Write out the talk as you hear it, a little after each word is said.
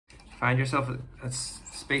find yourself a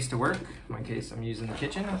space to work, in my case, I'm using the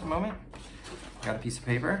kitchen at the moment. Got a piece of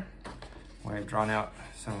paper where I've drawn out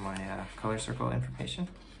some of my color circle information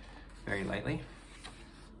very lightly.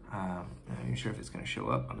 I'm not even sure if it's going to show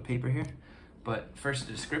up on the paper here, but first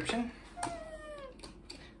a description.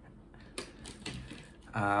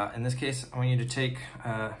 In this case, I want you to take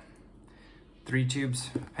 3 tubes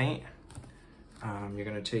of paint. You're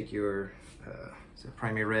going to take your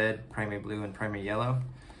primary red, primary blue, and primary yellow.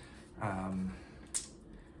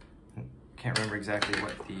 Can't remember exactly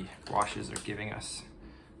what the washes are giving us,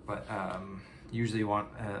 but usually you want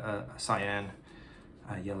a cyan,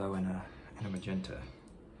 a yellow, and a magenta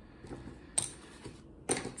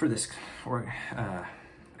for this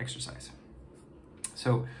exercise.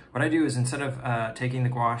 So what I do is, instead of taking the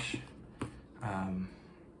gouache,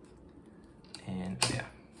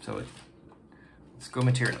 let's go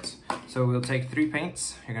materials. So we'll take 3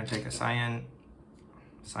 paints. You're going to take a cyan,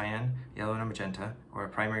 yellow, and a magenta, or a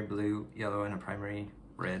primary blue, yellow, and a primary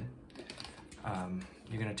red.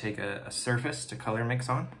 You're going to take a surface to color mix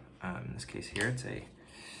on. In this case here, it's a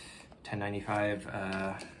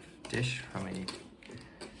 1095 dish from a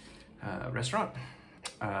restaurant.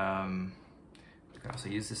 You can also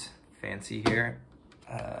use this fancy here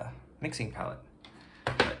mixing palette.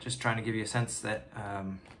 But just trying to give you a sense that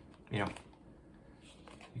you know,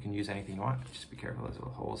 you can use anything you want. Just be careful, there's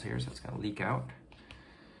little holes here, so it's going to leak out.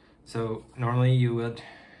 So normally you would,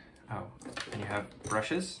 and you have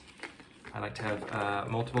brushes. I like to have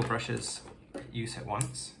multiple brushes use at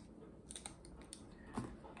once.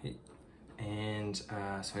 Okay. And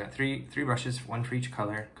so I got three brushes, 1 for each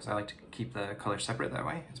color, because I like to keep the color separate that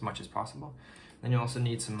way as much as possible. Then you also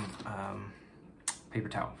need some paper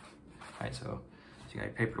towel. Right, so you got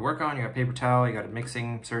your paper to work on, you got a paper towel, you got a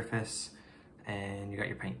mixing surface, and you got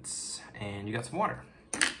your paints, and you got some water.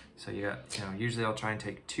 So you got, usually I'll try and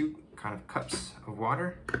take 2 kind of cups of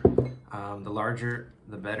water. The larger,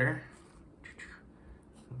 the better.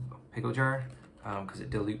 Pickle jar, because it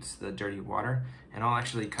dilutes the dirty water. And I'll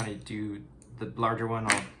actually kind of do the larger one.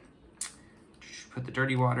 I'll put the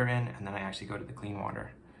dirty water in, and then I actually go to the clean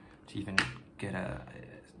water to even get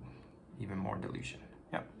even more dilution.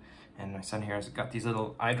 Yep. And my son here has got these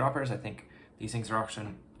little eyedroppers. I think these things are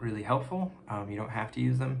often really helpful. You don't have to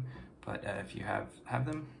use them, but if you have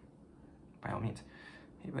them, by all means.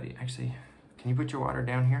 Hey buddy, actually, can you put your water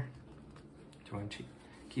down here? Do you want to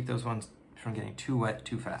keep those ones from getting too wet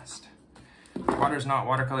too fast? Water is not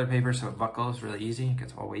watercolor paper, so it buckles really easy. It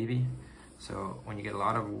gets all wavy. So when you get a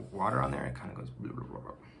lot of water on there, it kind of goes blah, blah, blah,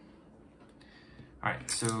 blah. All right,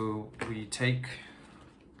 so we take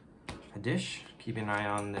a dish, keep an eye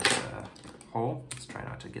on this hole. Let's try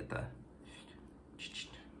not to get the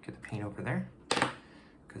paint over there,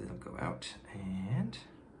 because it'll go out. And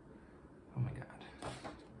oh my God,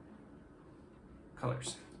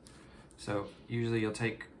 colors. So usually you'll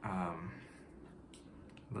take a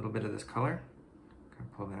little bit of this color, kind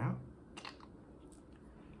of pull that out.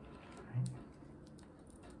 Right.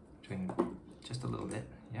 Doing just a little bit.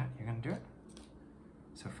 Yeah, you're gonna do it.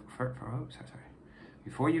 So sorry.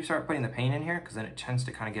 Before you start putting the paint in here, because then it tends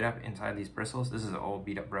to kind of get up inside these bristles. This is an old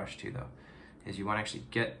beat up brush too though, is you want to actually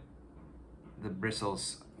get the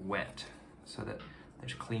bristles wet so that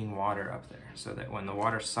there's clean water up there, so that when the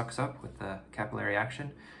water sucks up with the capillary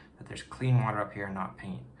action, that there's clean water up here and not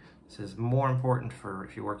paint. This is more important for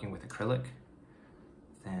if you're working with acrylic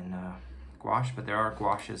than gouache, but there are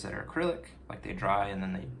gouaches that are acrylic, like they dry and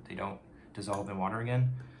then they don't dissolve in water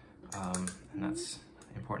again. And that's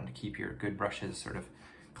important to keep your good brushes sort of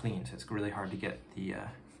clean. So it's really hard to get the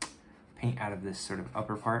paint out of this sort of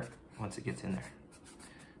upper part once it gets in there.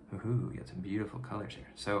 Ooh, we got some beautiful colors here.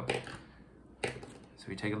 So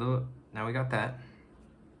we take a little, now we got that,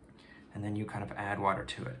 and then you kind of add water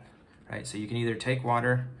to it, right? So you can either take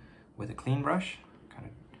water with a clean brush, kind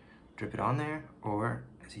of drip it on there, or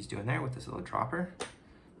as he's doing there with this little dropper,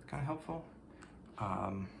 it's kind of helpful.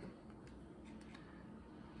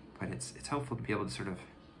 But it's helpful to be able to sort of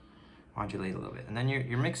modulate a little bit. And then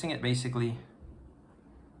you're mixing it basically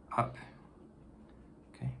up.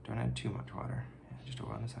 Okay, don't add too much water. Yeah, just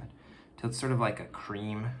over on the side. Till it's sort of like a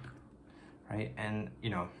cream, right? And,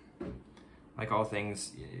 like all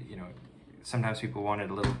things, sometimes people want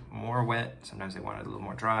it a little more wet, sometimes they want it a little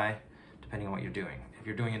more dry, depending on what you're doing. If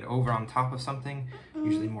you're doing it over on top of something,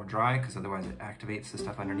 usually more dry, because otherwise it activates the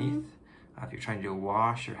stuff underneath. If you're trying to do a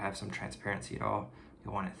wash or have some transparency at all,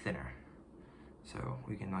 you'll want it thinner. So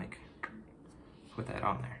we can like put that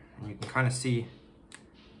on there, and you can kind of see,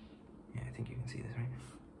 yeah, I think you can see this, right?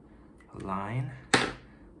 A line,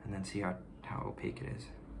 and then see how opaque it is.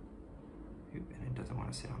 Oop, and it doesn't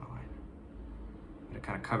want to sit on the line. but it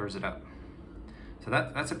kind of covers it up. So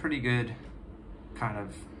that's a pretty good kind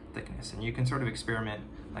of thickness, and you can sort of experiment.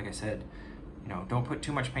 Like I said, you know, don't put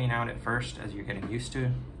too much paint out at first as you're getting used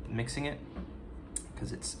to mixing it,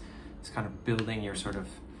 because it's kind of building your sort of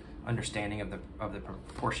understanding of the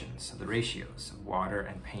proportions, of the ratios of water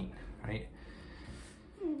and paint, right?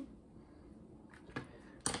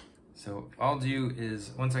 So I'll do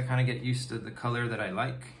is, once I kind of get used to the color that I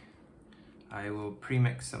like, I will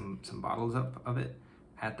pre-mix some bottles up of it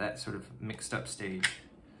at that sort of mixed up stage,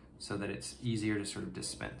 so that it's easier to sort of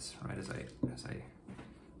dispense right as I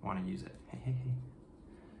want to use it.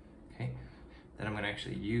 Okay, then I'm going to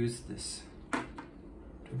actually use this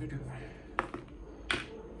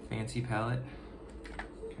fancy palette.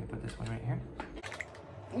 Can I put this one right here?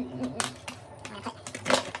 Can you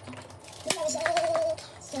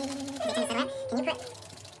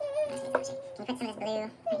put some of this blue right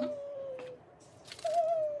here?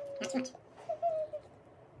 Not too much.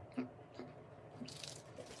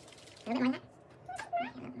 A little bit more than that.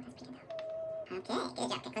 Okay, good job.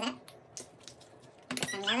 Okay, close it up. Put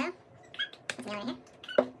some yellow. Put some yellow right here.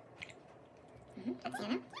 Put some yellow. Yeah, right there. Okay, that's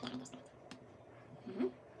good.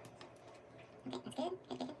 Good, good, good.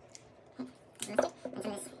 Okay, some mustard. And some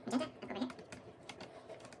of this magenta up over here.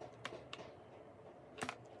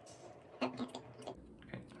 Oh, okay, that's good.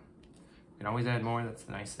 Okay. You can always add more, that's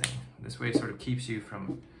the nice thing. This way it sort of keeps you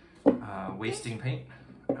from wasting paint.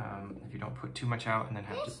 If you don't put too much out and then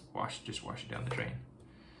have to just wash it down the drain.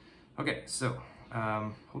 Okay, so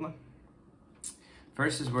hold on.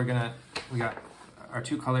 First is we got our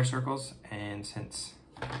 2 color circles, and since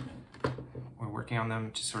we're working on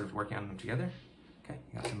them, just sort of working on them together. Okay,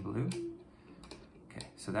 you got some blue. Okay,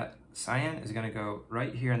 so that cyan is gonna go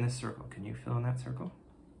right here in this circle. Can you fill in that circle?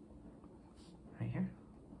 Right here.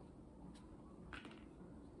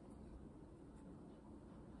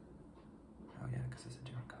 Oh yeah, because it's a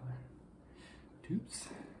different color. Oops.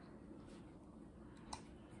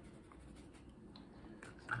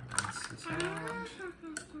 This out.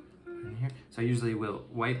 In here. So I usually will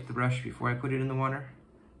wipe the brush before I put it in the water,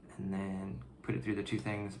 and then put it through the 2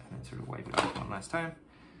 things, and then sort of wipe it off one last time.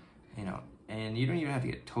 You know, and you don't even have to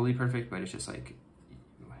get totally perfect, but it's just like,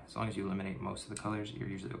 as long as you eliminate most of the colors, you're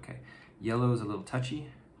usually okay. Yellow is a little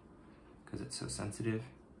touchy because it's so sensitive,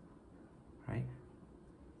 right?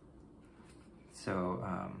 So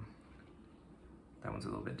that one's a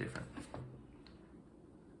little bit different.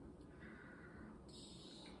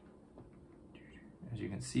 As you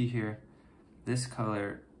can see here, this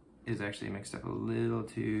color is actually mixed up a little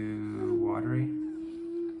too watery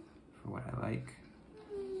for what I like,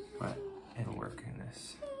 but it'll work in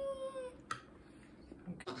this.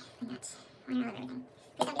 Okay. Remember,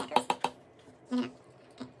 you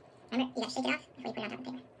gotta shake it off before you put it on top of the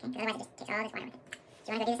paper, okay? Because otherwise it just takes all this water with it. Do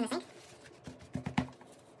you want to go do this in the sink? Want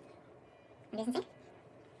to do this in the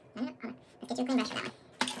sink? No, hold on. Let's get you a clean brush for that one.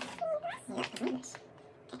 Yep, that's a new brush.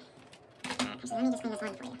 Okay. Actually, let me just clean this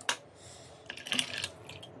one for you.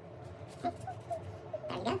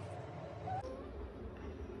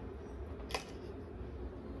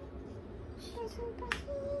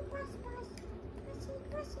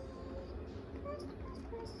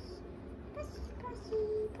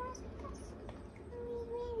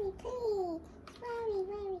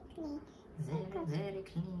 There we go. Very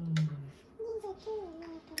clean. Yeah, that's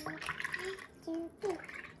right. See how clear that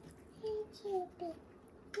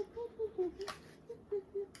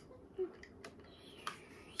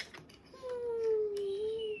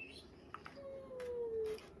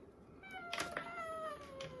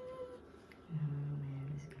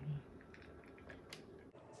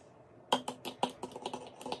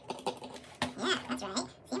Yeah.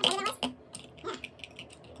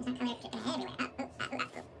 There's not color dripping everywhere.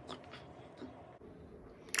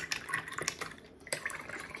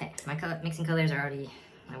 Okay, so my mixing colors are already,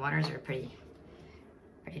 my waters are pretty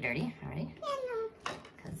dirty already.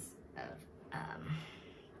 Because of,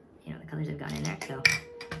 you know, the colors have gone in there. So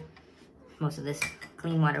most of this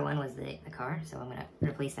clean water one was the car. So I'm gonna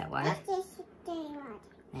replace that water. That's just dirty water.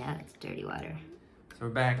 Yeah, it's dirty water. So we're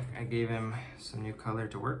back. I gave him some new color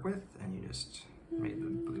to work with, and you just made the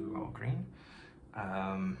blue all green.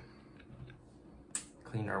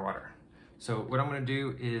 Cleaned our water. So what I'm gonna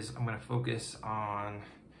do is I'm gonna focus on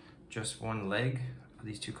just one leg of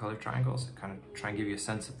these 2 color triangles, kind of try and give you a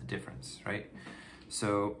sense of the difference, right?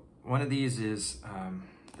 So one of these is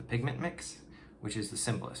the pigment mix, which is the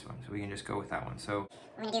simplest one. So we can just go with that one. So what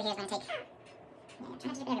we're gonna do here is we're gonna take, try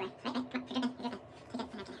not to dip it everywhere, right? Come on, you're dripping.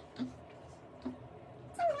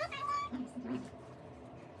 Take it and after that, okay?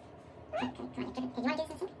 Okay, come on, did you want to do this in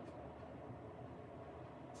the sink?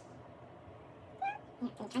 Yeah,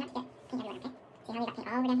 so try not to get pink everywhere, okay? See how we got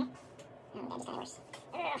here. Oh, that just got worse.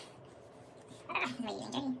 This is where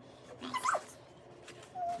you're dirty.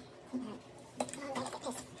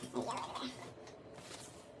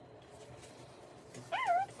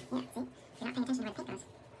 Yeah, see? If you're not paying attention to where the paint goes,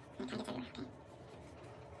 then it kind of gets everywhere, okay?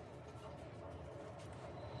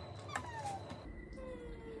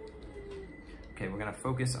 Okay, we're gonna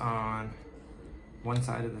focus on one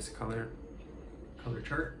side of this color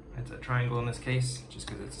chart. It's a triangle in this case, just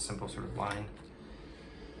because it's a simple sort of line.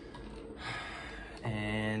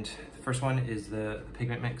 And the first one is the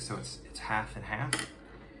pigment mix, so it's half and half.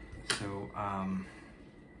 So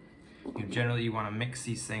generally you want to mix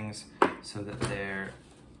these things so that their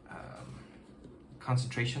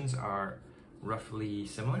concentrations are roughly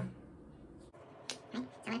similar. Right, so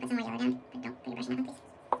I'm gonna put some more yellow down, but don't put your brush in that one, please.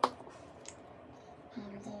 And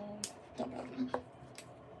we'll do blue, right?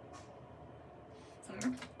 So,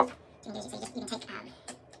 you can just even take,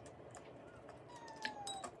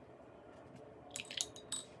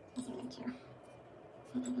 this isn't true.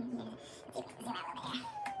 Let's see, zoom out a little bit here.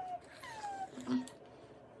 Okay.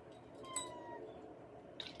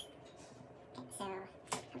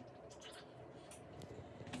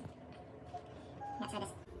 So,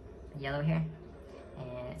 this yellow here,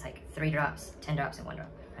 and it's like 3 drops, 10 drops, and 1 drop,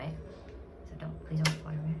 right? So please don't put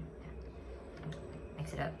water over here. Yeah.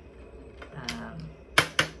 Mix it up.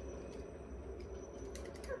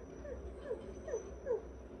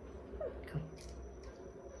 Cool.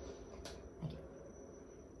 Thank you.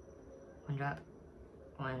 1 drop,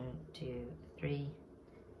 1, 2, 3,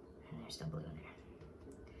 and there's still blue in there.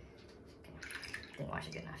 Okay. Didn't wash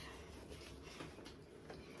it good enough.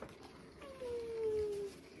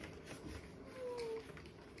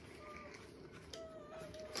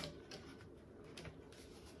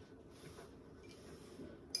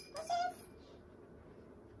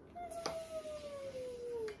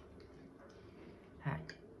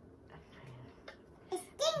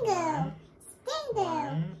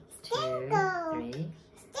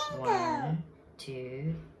 One,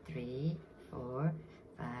 2, 3, 4,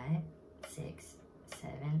 5, 6,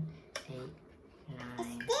 7, 8,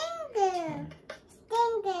 9, 10.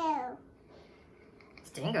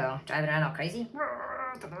 Stingo? Driving around all crazy?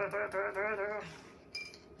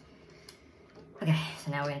 Okay,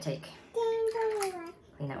 so now we're gonna clean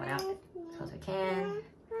that one out as close as we can,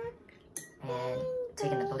 and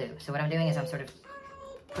taking the blue. So what I'm doing is I'm sort of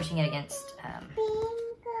pushing it against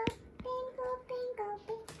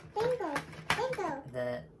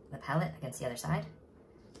the palette against the other side,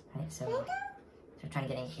 right? So we're trying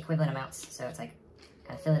to get equivalent amounts. So it's like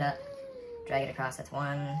kind of fill it up, drag it across. That's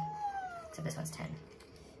 1. So this one's 10.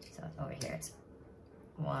 So over here it's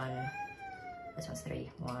 1. This one's 3.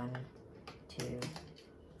 1, 2,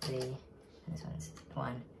 3, and this one's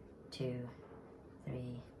 1, 2,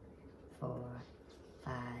 3, 4,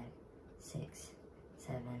 5, 6,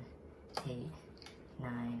 7, 8,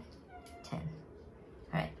 9, 10.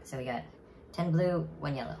 All right, so we got 10 blue,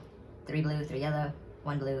 1 yellow, 3 blue, 3 yellow,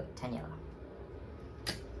 1 blue, 10 yellow.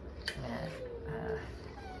 I'm gonna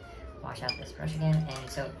wash out this brush again, and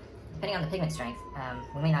so depending on the pigment strength,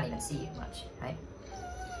 we may not even see much, right?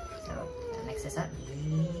 So I'm gonna mix this up.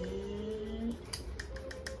 And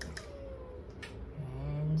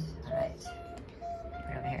all right,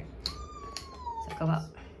 right over here. So Cobalt,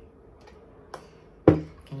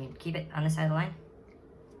 can you keep it on this side of the line?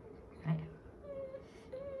 Right.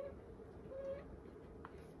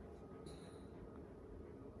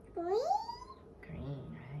 Green,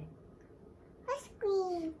 right? What's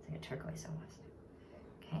green? It's like a turquoise almost.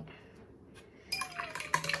 Okay.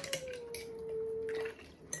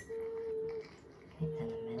 Okay, then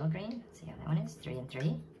the middle green. Let's see how that one is. 3 and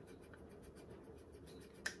 3.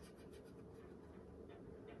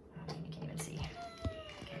 Oh, you can't even see.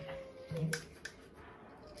 Okay.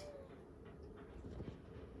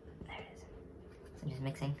 There it is. So I'm just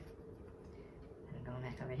mixing. And I'm going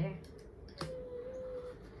back over here.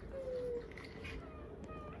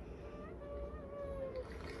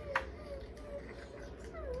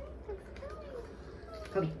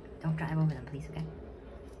 Kobe, don't drive over them, please, okay?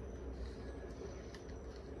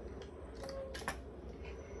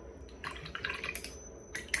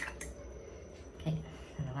 Okay,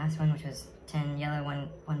 and the last one, which was 10 yellow,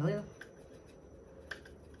 1 blue.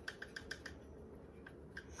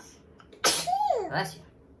 Bless you.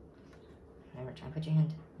 Remember, try and put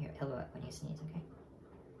your elbow up when you sneeze, okay?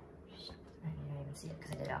 And you don't even see it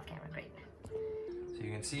because I did it off camera. Great. So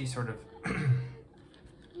you can see sort of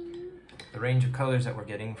the range of colors that we're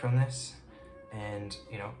getting from this, and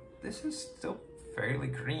you know, this is still fairly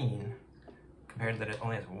green compared to that it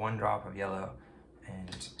only has 1 drop of yellow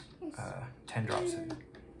and 10 drops of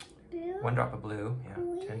Blue. 1 drop of blue, yeah,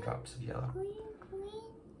 Green. 10 drops of yellow. Green,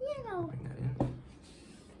 yellow. Bring that in.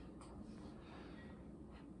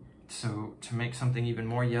 So to make something even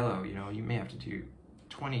more yellow, you know, you may have to do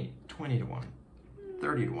 20 to 1,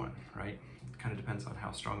 30 to 1, right? It kind of depends on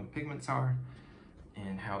how strong the pigments are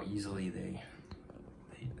and how easily they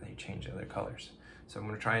change their colors. So I'm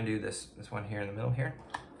going to try and do this one here in the middle here,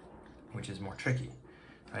 which is more tricky,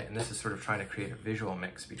 right? And this is sort of trying to create a visual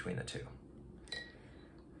mix between the two.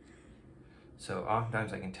 So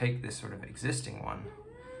oftentimes I can take this sort of existing one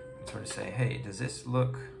and sort of say, hey, does this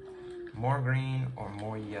look more green or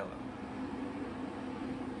more yellow?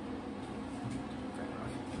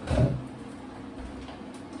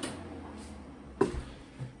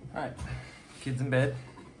 All right, kids in bed.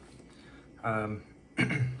 A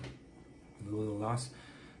little lost.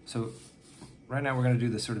 So right now we're going to do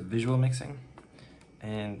this sort of visual mixing,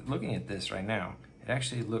 and looking at this right now, it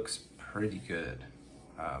actually looks pretty good.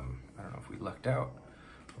 I don't know if we lucked out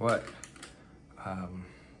or what,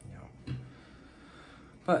 you know,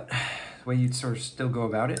 but the way you'd sort of still go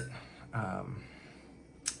about it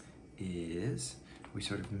is we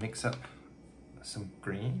sort of mix up some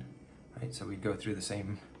green, right? So we go through the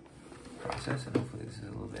same process, and hopefully this is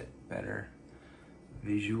a little bit better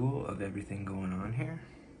visual of everything going on here.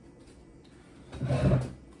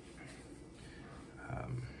 I'll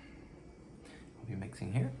be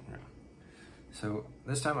mixing here. So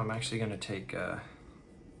this time I'm actually going to take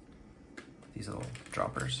these little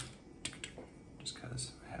droppers, just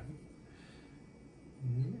because I have them.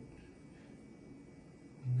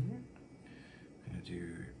 I'm going to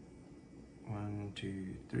do 1,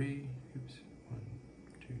 2, 3. Oops. 1,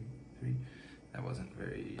 2, 3. That wasn't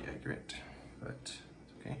very accurate, but it's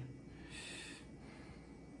okay.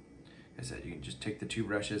 Like I said, you can just take the 2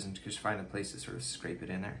 brushes and just find a place to sort of scrape it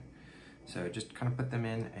in there. So just kind of put them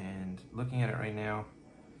in, and looking at it right now,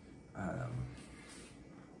 all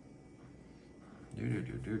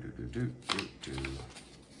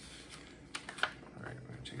right,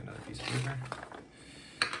 we're gonna take another piece of paper.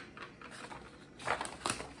 Right.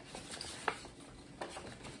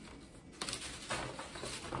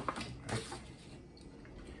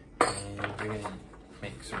 And we're gonna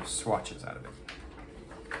make sort of swatches out of it.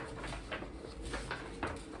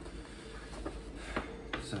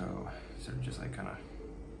 So sort of just like kind of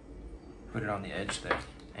put it on the edge there,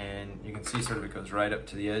 and you can see sort of it goes right up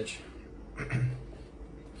to the edge.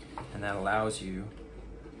 And that allows you,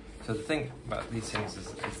 so the thing about these things is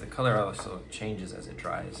the color also changes as it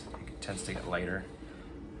dries. It tends to get lighter.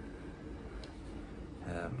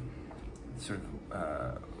 Sort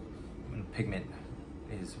of when pigment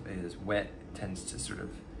is wet, it tends to sort of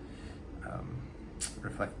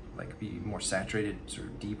reflect, like be more saturated, sort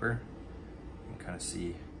of deeper. You can kind of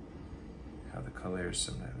see how the colors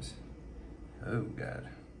sometimes, oh God,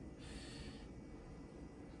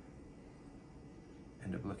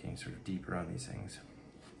 end up looking sort of deeper on these things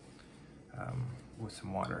with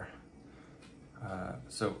some water.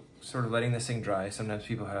 So sort of letting this thing dry. Sometimes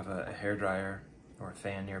people have a hair dryer or a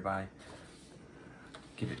fan nearby.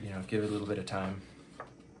 Give it a little bit of time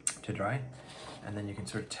to dry, and then you can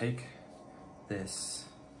sort of take this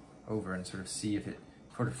over and sort of see if it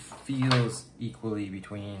sort of feels equally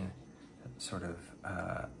between sort of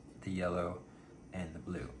the yellow and the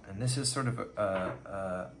blue. And this is sort of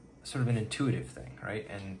sort of an intuitive thing, right?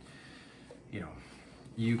 And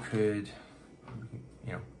you could,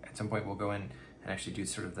 at some point we'll go in and actually do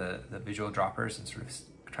sort of the visual droppers and sort of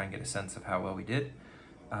try and get a sense of how well we did.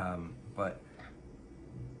 But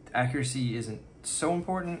accuracy isn't so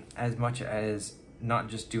important as much as not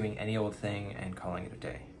just doing any old thing and calling it a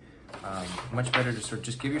day. Much better to sort of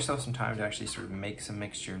just give yourself some time to actually sort of make some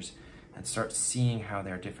mixtures and start seeing how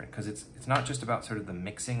they're different, because it's not just about sort of the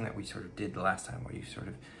mixing that we sort of did the last time, where you sort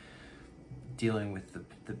of dealing with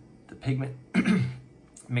the pigment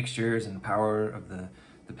mixtures and the power of the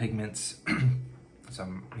pigments,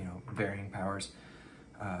 some varying powers,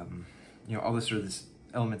 all this sort of this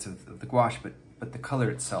elements of the gouache, but the color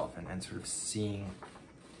itself, and sort of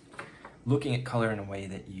looking at color in a way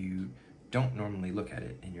that you don't normally look at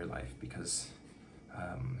it in your life, because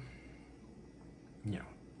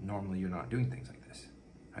normally you're not doing things like this,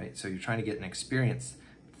 right? So you're trying to get an experience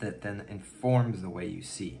that then informs the way you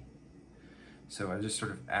see. So I just sort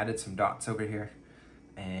of added some dots over here,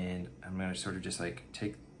 and I'm going to sort of just like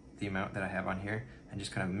take the amount that I have on here and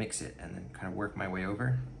just kind of mix it, and then kind of work my way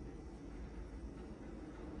over,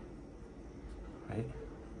 right?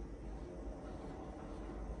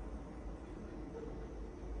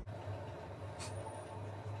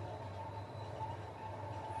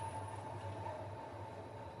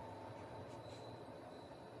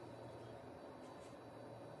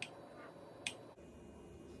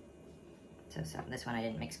 So this one I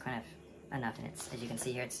didn't mix kind of enough, and it's, as you can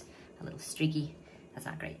see here, it's a little streaky. That's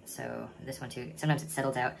not great. So this one too, sometimes it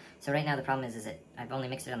settles out. So right now the problem is that I've only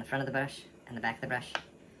mixed it on the front of the brush and the back of the brush.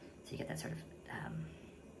 So you get that sort of,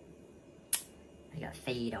 you got a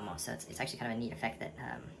fade almost. So it's actually kind of a neat effect that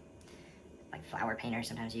like flower painters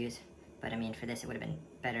sometimes use. But I mean, for this it would have been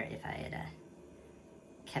better if I had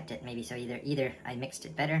kept it maybe so either I mixed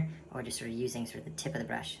it better, or just sort of using sort of the tip of the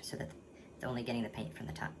brush so that it's only getting the paint from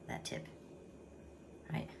the top, that tip,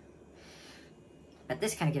 right? But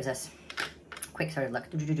this kind of gives us a quick sort of look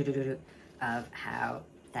of how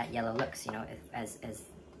that yellow looks, you know, as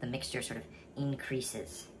the mixture sort of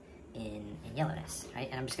increases in yellowness, right?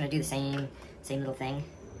 And I'm just going to do the same little thing.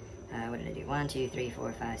 What did I do? 1, 2, 3,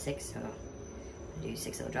 4, 5, 6. So I do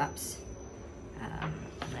 6 little drops. I'm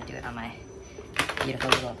going to do it on my beautiful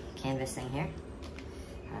little canvas thing here.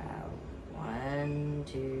 1,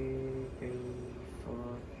 2, 3, 4,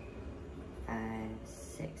 5,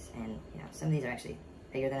 6, and you know, some of these are actually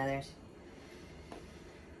bigger than others.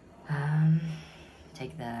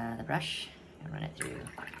 Take the brush and run it through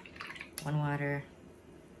one water,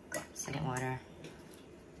 second water,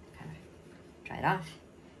 kind of dry it off.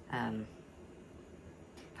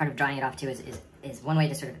 Part of drying it off too is one way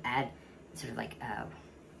to sort of add, sort of like, what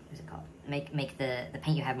is it called? Make the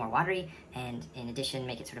paint you have more watery, and in addition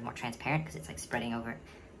make it sort of more transparent, because it's like spreading over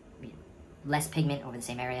less pigment over the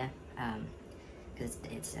same area. Because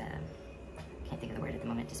it's I can't think of the word at the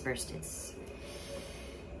moment. Dispersed. It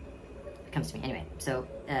comes to me anyway. So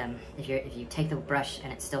if you take the brush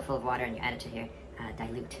and it's still full of water and you add it to here,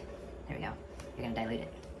 dilute. There we go. You're gonna dilute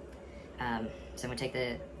it. So I'm gonna take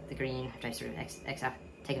the green after I sort of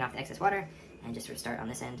taken off the excess water, and just sort of start on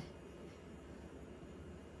this end.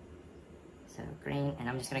 So green, and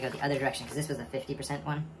I'm just gonna go the other direction because this was a 50%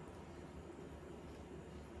 one.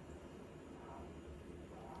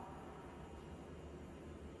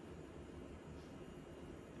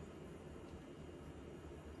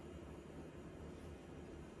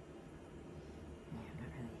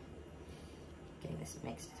 This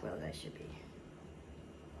mixed as well as I should be.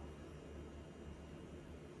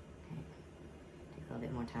 Okay. Take a little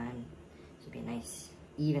bit more time. Should be a nice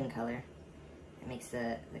even color. It makes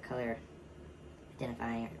the color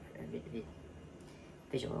identifying or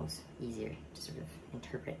visuals easier to sort of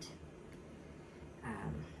interpret.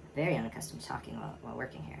 Very unaccustomed to talking while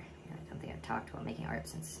working here. You know, I don't think I've talked while making art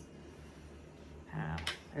since, I don't know,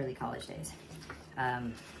 early college days.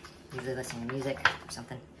 Usually listening to music or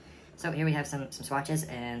something. So here we have some swatches,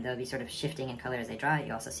 and they'll be sort of shifting in color as they dry.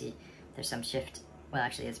 You also see there's some shift. Well,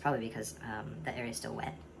 actually, it's probably because that area is still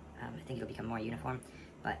wet. I think it'll become more uniform,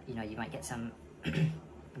 but you know, you might get some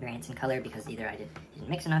variance in color because either I didn't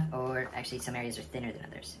mix enough, or actually some areas are thinner than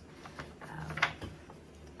others.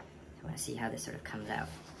 I want to see how this sort of comes out.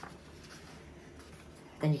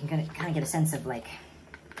 Then you can kind of get a sense of like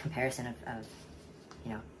comparison of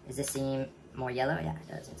you know, does this seem more yellow? Yeah, it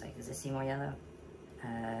does. It's like, does this seem more yellow?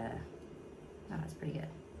 No, that's pretty good,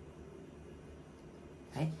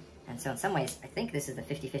 right? And so in some ways, I think this is the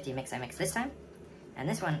 50-50 mix I mixed this time, and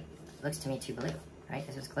this one looks to me too blue, right?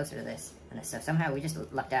 This was closer to this than this, so somehow we just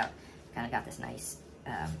lucked out, kind of got this nice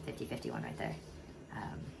 50-50 one right there.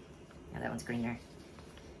 You know, that one's greener.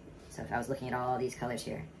 So if I was looking at all these colors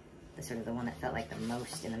here, the sort of the one that felt like the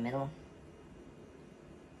most in the middle,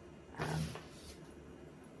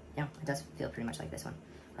 yeah, it does feel pretty much like this one.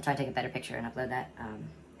 I'll try and take a better picture and upload that,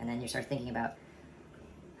 and then you start thinking about,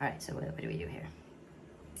 all right, so what do we do here?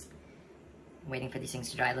 Waiting for these things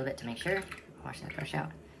to dry a little bit to make sure. Wash that brush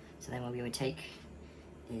out. So then what we would take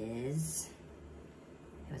is,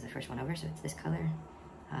 it was the first one over, so it's this color.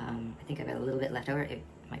 I think I've got a little bit left over. It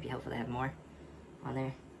might be helpful to have more on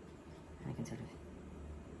there. And I can sort of,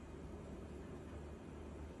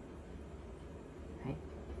 right,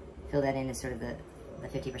 fill that in as sort of the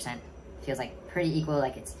 50%. Feels like pretty equal,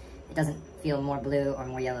 like it doesn't feel more blue or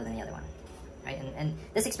more yellow than the other one, right? And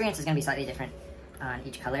this experience is going to be slightly different on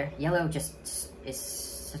each color. Yellow just is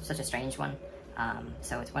such a strange one,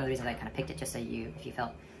 so it's one of the reasons I kind of picked it, just so if you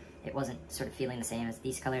felt it wasn't sort of feeling the same as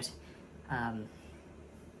these colors,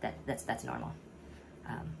 that's normal.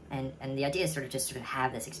 And the idea is sort of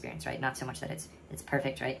have this experience, right? Not so much that it's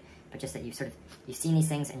perfect, right? But just that you've seen these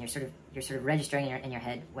things, and you're sort of registering in your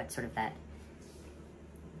head what sort of that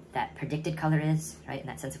predicted color is, right, and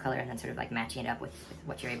that sense of color, and then sort of like matching it up with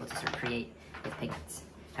what you're able to sort of create with pigments,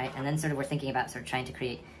 right? And then sort of we're thinking about sort of trying to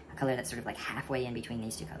create a color that's sort of like halfway in between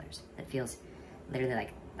these two colors, that feels literally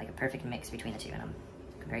like a perfect mix between the two. And I'm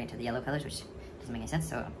comparing it to the yellow colors, which doesn't make any sense,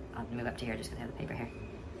 so I'll move up to here just because I have the paper here.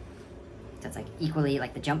 So it's like equally,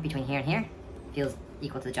 like the jump between here and here feels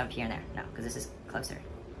equal to the jump here and there. No, because this is closer.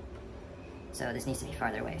 So this needs to be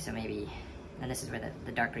farther away. So maybe, and this is where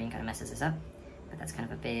the dark green kind of messes us up, but that's kind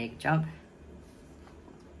of a big jump.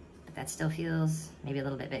 But that still feels maybe a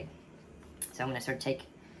little bit big. So I'm gonna sort of take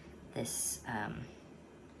this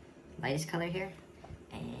lightest color here,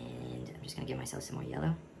 and I'm just gonna give myself some more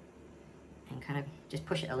yellow and kind of just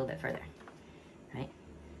push it a little bit further, right?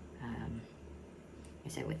 Like I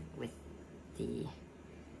said, with the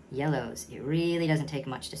yellows, it really doesn't take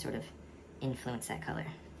much to sort of influence that color,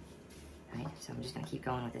 right? So I'm just gonna keep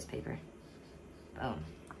going with this paper. Boom.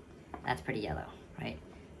 That's pretty yellow, right?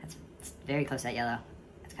 It's very close to that yellow.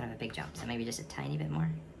 That's kind of a big jump, so maybe just a tiny bit more.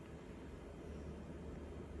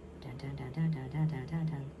 Dun, dun, dun, dun, dun, dun, dun, dun,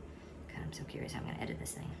 dun. God, I'm so curious how I'm gonna edit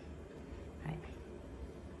this thing. All right.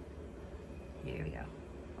 Here we go.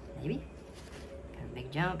 Maybe. Kind of a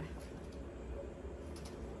big jump.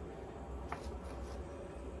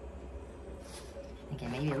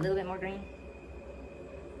 Thinking maybe a little bit more green.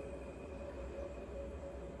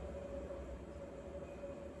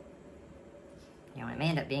 You know, it may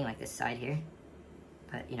end up being like this side here,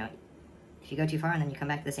 but you know, if you go too far and then you come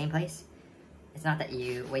back to the same place, it's not that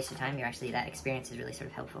you wasted time, you're actually, that experience is really sort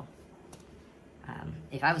of helpful.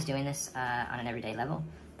 If I was doing this on an everyday level,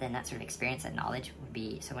 then that sort of experience, that knowledge would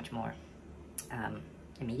be so much more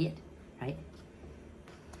immediate, right?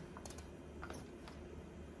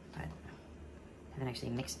 But I haven't actually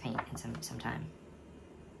mixed paint in some time.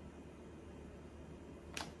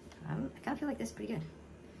 I kind of feel like this is pretty good.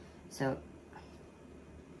 So,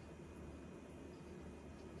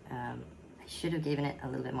 I should have given it a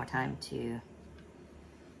little bit more time to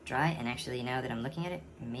dry, and actually now that I'm looking at it,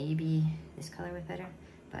 maybe this color was better,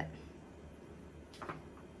 but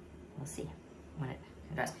we'll see when it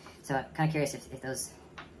dries. So I'm kind of curious if those,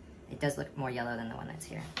 it does look more yellow than the one that's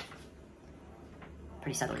here.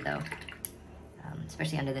 Pretty subtly though,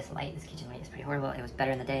 especially under this light. This kitchen light is pretty horrible. It was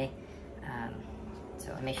better in the day,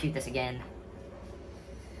 so I may shoot this again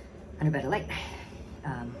under better light,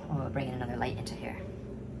 or bring in another light into here.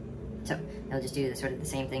 So I'll just do sort of the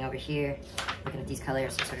same thing over here, looking at these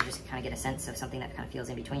colors, sort of just kind of get a sense of something that kind of feels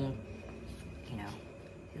in between. You know,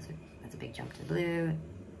 feels like that's a big jump to the blue. You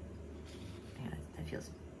know, that feels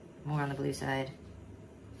more on the blue side.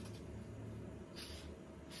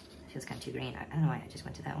 It feels kind of too green. I don't know why I just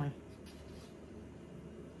went to that one.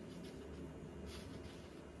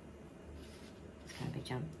 It's kind of a big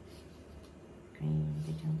jump. Green,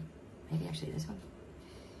 big jump. Maybe actually this one.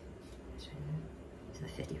 Let's try that. To the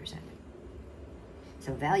 50%.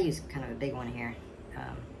 So value is kind of a big one here.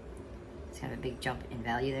 It's kind of a big jump in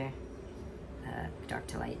value there. Dark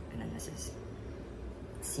to light, and then this is,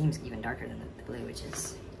 it seems even darker than the blue, which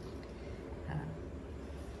is, I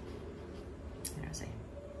don't know, say,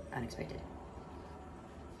 unexpected.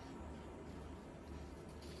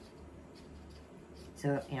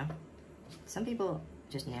 So, you know, some people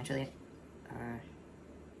just naturally are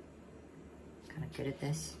kind of good at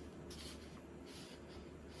this.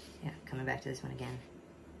 Yeah, coming back to this one again.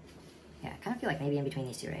 Yeah, I kind of feel like maybe in between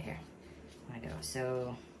these two right here. I want to go.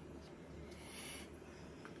 So,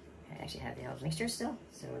 I actually have the old mixture still.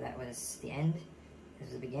 So that was the end.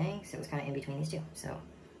 This was the beginning. So it was kind of in between these two. So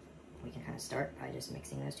we can kind of start by just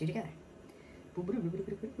mixing those two together. Y'all really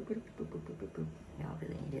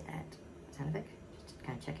needed that sound effect. Just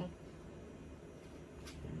kind of checking.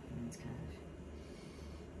 And it's kind of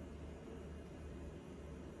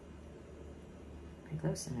pretty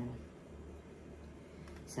close, and then,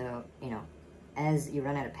 so, you know, as you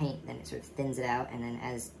run out of paint, then it sort of thins it out, and then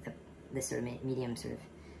as this sort of medium sort of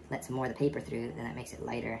lets more of the paper through, then that makes it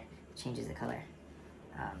lighter, changes the color.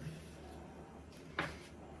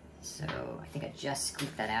 So I think I just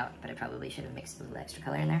scooped that out, but I probably should have mixed a little extra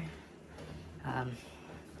color in there.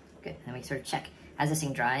 Good, and we sort of check, as this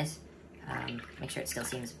thing dries, make sure it still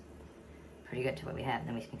seems pretty good to what we have, and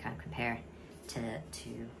then we can kind of compare to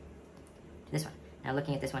this one. Now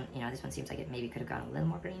looking at this one, you know, this one seems like it maybe could have gone a little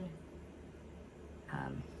more green.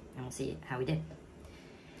 And we'll see how we did.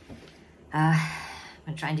 I'm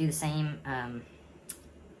gonna try and do the same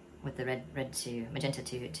with the magenta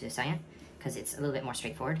to cyan, because it's a little bit more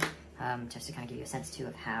straightforward, just to kind of give you a sense too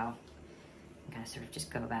of how you kind of sort of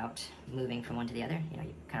just go about moving from one to the other. You know,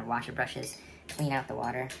 you kind of wash your brushes, clean out the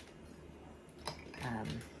water.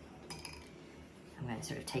 I'm gonna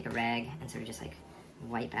sort of take a rag and sort of just like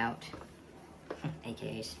wipe out,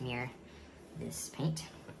 aka smear, this paint,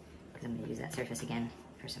 because I'm going to use that surface again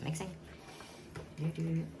for some mixing.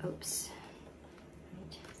 Oops.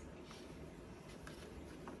 Right.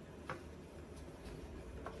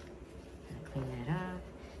 Clean that up.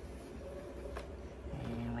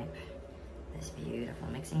 And wipe this beautiful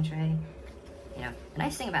mixing tray. You know, the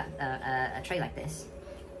nice thing about a tray like this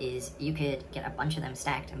is you could get a bunch of them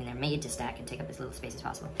stacked. I mean, they're made to stack and take up as little space as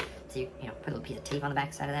possible. So you put a little piece of tape on the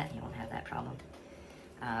back side of that, and you won't have that problem.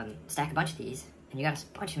 Stack a bunch of these, and you got a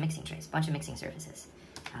bunch of mixing trays, bunch of mixing surfaces.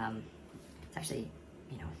 It's actually,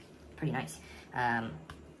 pretty nice.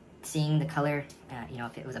 Seeing the color,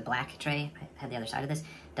 if it was a black tray, I had the other side of this,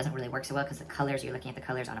 doesn't really work so well because the colors, you're looking at the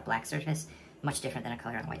colors on a black surface, much different than a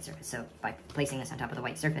color on a white surface. So by placing this on top of the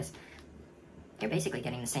white surface, you're basically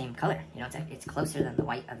getting the same color. It's closer than the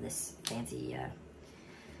white of this fancy,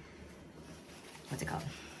 what's it called?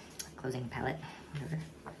 Closing palette, whatever.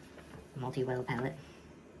 Multi-well palette.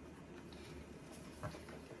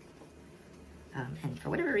 And for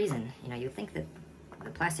whatever reason, you think that the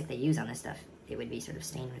plastic they use on this stuff, it would be sort of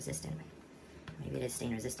stain resistant. Maybe it is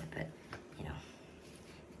stain resistant, but,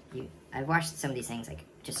 I've washed some of these things, like,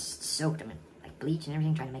 just soaked them in, like, bleach and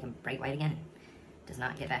everything, trying to make them bright white again. Does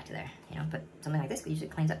not get back to there, but something like this usually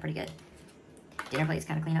cleans up pretty good. Dinner plates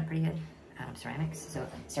kind of clean up pretty good. Ceramics, so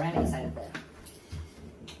ceramic side of the,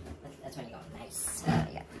 that's when you go nice.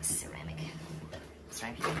 You got ceramic.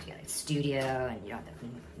 You got a studio, and you don't have to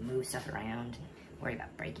move stuff around and worry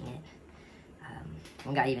about breaking it.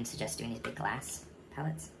 One guy even suggests doing these big glass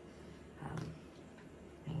palettes.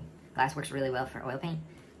 Glass works really well for oil paint.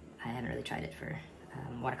 I haven't really tried it for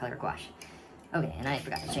watercolor or gouache. Okay, and I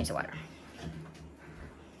forgot to change the water.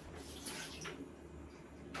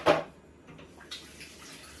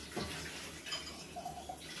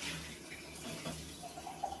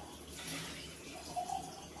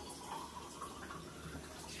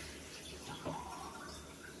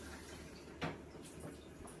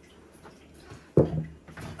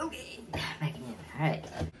 Alright.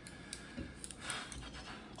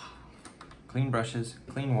 Clean brushes,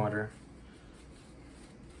 clean water.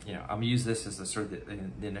 I'm gonna use this as the sort of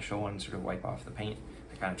the initial one, sort of wipe off the paint.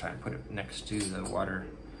 I kind of try and put it next to the water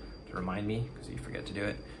to remind me, because you forget to do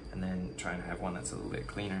it, and then try and have one that's a little bit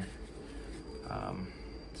cleaner.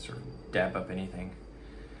 Sort of dab up anything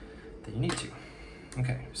that you need to.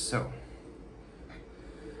 Okay, so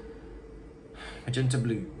magenta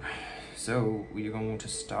blue. So we're going to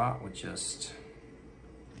start with just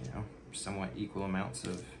somewhat equal amounts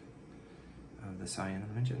of the cyan and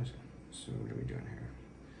the magenta. So what are we doing here?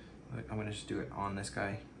 I'm gonna just do it on this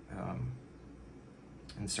guy.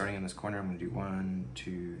 And starting in this corner, I'm gonna do 1,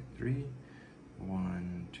 2, 3,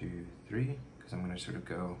 1, 2, 3, because I'm gonna sort of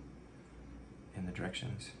go in the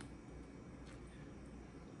directions.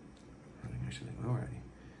 I think I should be low already.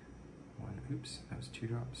 1, oops, that was 2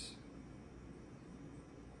 drops.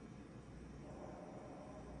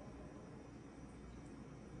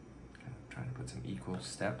 Trying to put some equal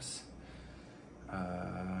steps,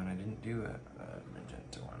 and I didn't do a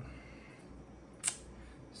magenta one.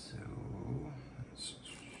 So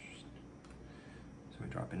we're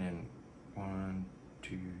dropping in 1,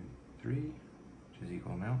 2, 3, which is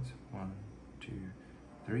equal amounts. 1, 2,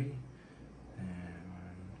 3, and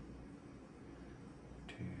 1,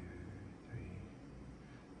 2,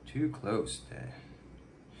 3. Too close there.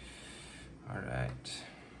 All right.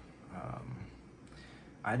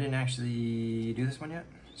 I didn't actually do this one yet,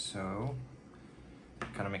 so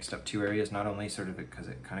kind of mixed up 2 areas, not only sort of because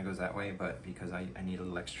it kind of goes that way, but because I need a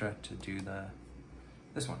little extra to do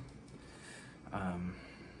this one.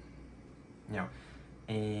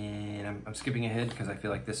 And I'm skipping ahead because I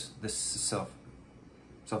feel like this is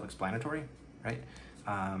self-explanatory, right?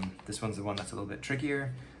 This one's the one that's a little bit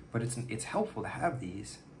trickier, but it's helpful to have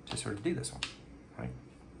these to sort of do this one, right?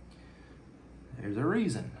 There's a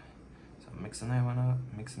reason. Mixing that one up,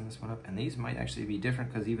 mixing this one up, and these might actually be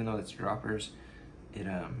different because even though it's droppers, it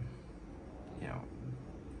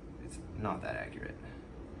it's not that accurate.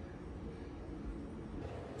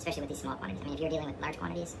 Especially with these small quantities. I mean, if you're dealing with large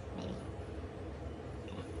quantities, maybe.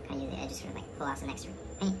 Okay, kind of use the edges, sort of like pull off some extra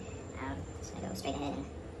paint. Just gonna go straight ahead and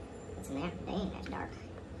put some there. Dang, that's dark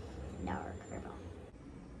purple.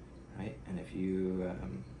 Right, and if you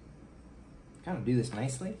kind of do this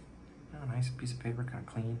nicely, nice piece of paper, kind of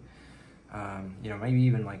clean. Maybe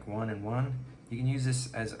even like 1 and 1, you can use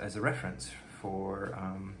this as a reference for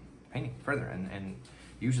painting further. And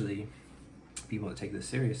usually people that take this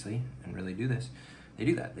seriously and really do this, they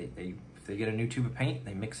do that. If they get a new tube of paint,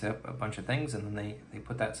 they mix up a bunch of things and then they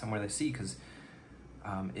put that somewhere they see, because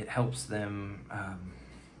it helps them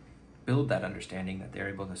build that understanding that they're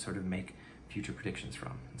able to sort of make future predictions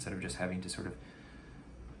from, instead of just having to sort of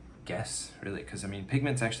guess, really, because I mean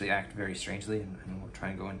pigments actually act very strangely, and we'll try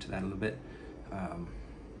and go into that a little bit,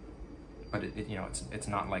 but it's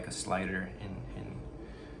not like a slider in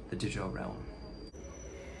the digital realm.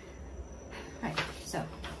 Alright, so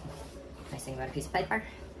nice thing about a piece of paper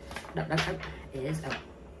is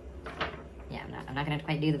yeah, I'm not gonna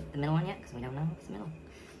quite do the middle one yet because we don't know it's the middle.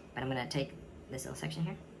 But I'm gonna take this little section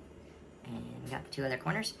here, and we got the 2 other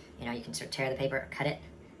corners. You know, you can sort of tear the paper or cut it.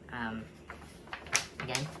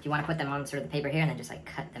 Again, if you want to put them on sort of the paper here and then just like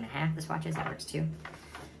cut them in half, the swatches, that works too.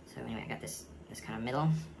 So anyway, I got this kind of middle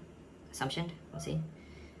assumption. We'll see.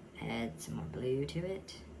 Add some more blue to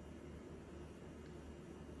it.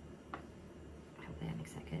 Hopefully that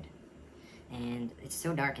makes that good. And it's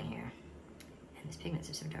so dark in here, and these pigments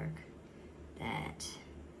are so dark that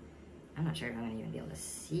I'm not sure if I'm going to even be able to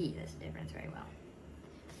see this difference very well.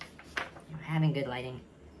 You know, having good lighting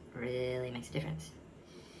really makes a difference.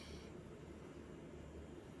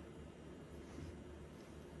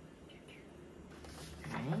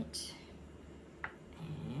 Alright,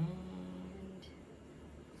 and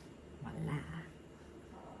voila.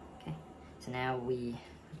 Okay, so now we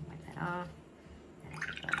wipe that off, and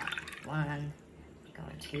go 1, go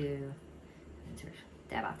 2, and sort of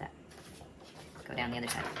dab off that. Go down the other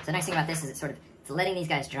side. So the nice thing about this is it's letting these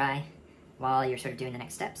guys dry while you're sort of doing the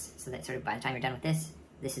next steps, so that sort of by the time you're done with this,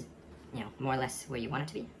 this is, you know, more or less where you want it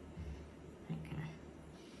to be. I'm gonna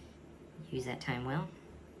use that time well.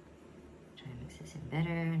 Try and mix this in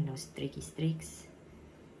better. No streaky streaks.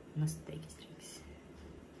 No streaky streaks.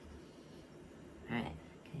 Alright,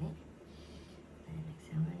 okay. Then mix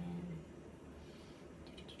that one in.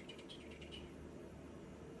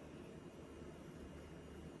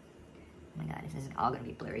 Oh my god, if this is all gonna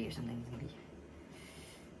be blurry or something, it's gonna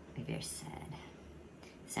be very sad.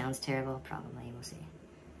 Sounds terrible, probably, we'll see.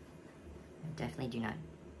 I definitely do not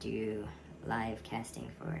do live casting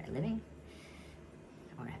for a living,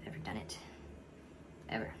 or have ever done it.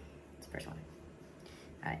 Ever. It's the first one.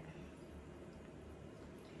 Alright.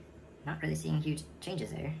 Not really seeing huge changes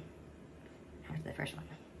there after the first one.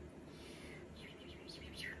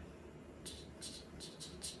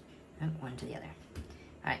 Oh, one to the other.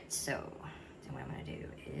 Alright, so what I'm going to do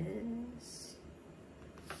is,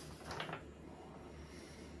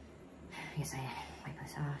 I guess I wipe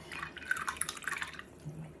this off.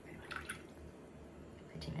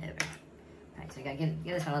 Put it over. Alright, so we gotta give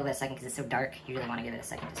this one a little bit of a second because it's so dark. You really want to give it a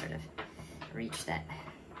second to sort of reach that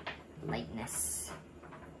lightness.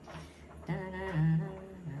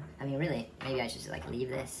 I mean, really, maybe I should just like leave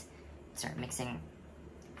this, start mixing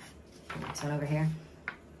the next one over here.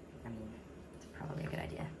 I mean, it's probably a good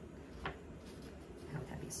idea. I hope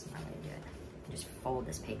that'd be a smart way to do it. And just fold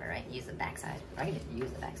this paper, right? Use the backside. Or I can just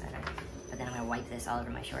use the backside, right? But then I'm gonna wipe this all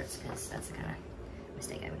over my shorts because that's the kind of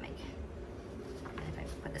mistake I would make. And if I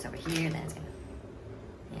put this over here, then it's gonna,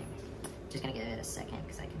 yeah, just gonna give it a second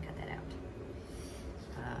because I can cut that out.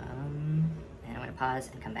 And I'm gonna pause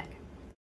and come back.